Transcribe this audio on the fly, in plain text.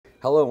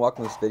Hello and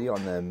welcome to this video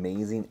on the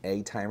amazing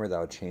egg timer that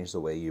will change the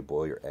way you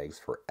boil your eggs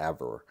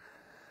forever.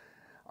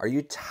 Are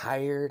you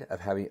tired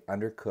of having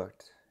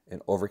undercooked and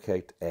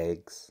overcooked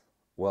eggs?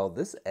 Well,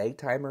 this egg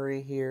timer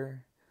right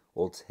here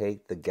will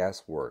take the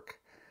guesswork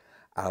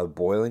out of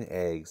boiling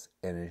eggs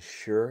and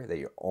ensure that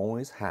you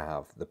always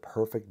have the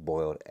perfect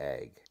boiled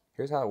egg.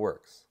 Here's how it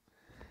works.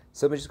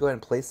 Simply just go ahead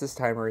and place this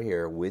timer right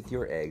here with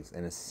your eggs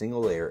in a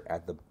single layer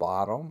at the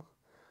bottom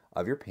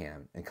of your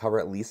pan and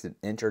cover at least an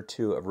inch or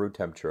two of room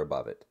temperature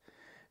above it.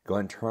 Go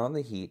ahead and turn on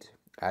the heat,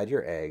 add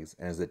your eggs,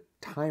 and as the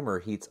timer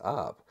heats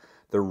up,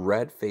 the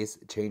red face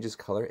changes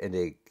color,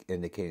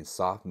 indicating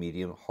soft,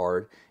 medium,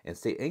 hard, and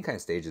any kind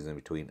of stages in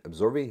between,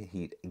 absorbing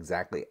heat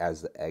exactly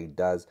as the egg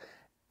does.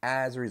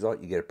 As a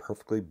result, you get a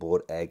perfectly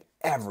boiled egg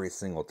every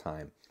single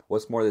time.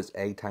 What's more, this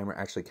egg timer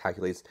actually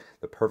calculates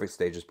the perfect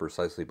stages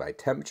precisely by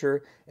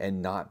temperature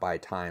and not by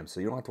time. So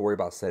you don't have to worry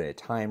about setting a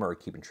timer or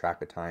keeping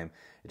track of time.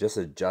 It just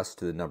adjusts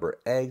to the number of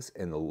eggs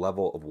and the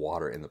level of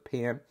water in the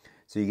pan.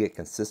 So you get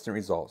consistent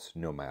results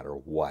no matter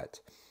what.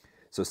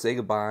 So say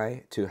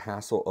goodbye to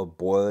hassle of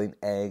boiling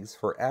eggs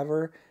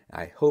forever.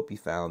 I hope you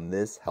found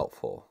this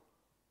helpful.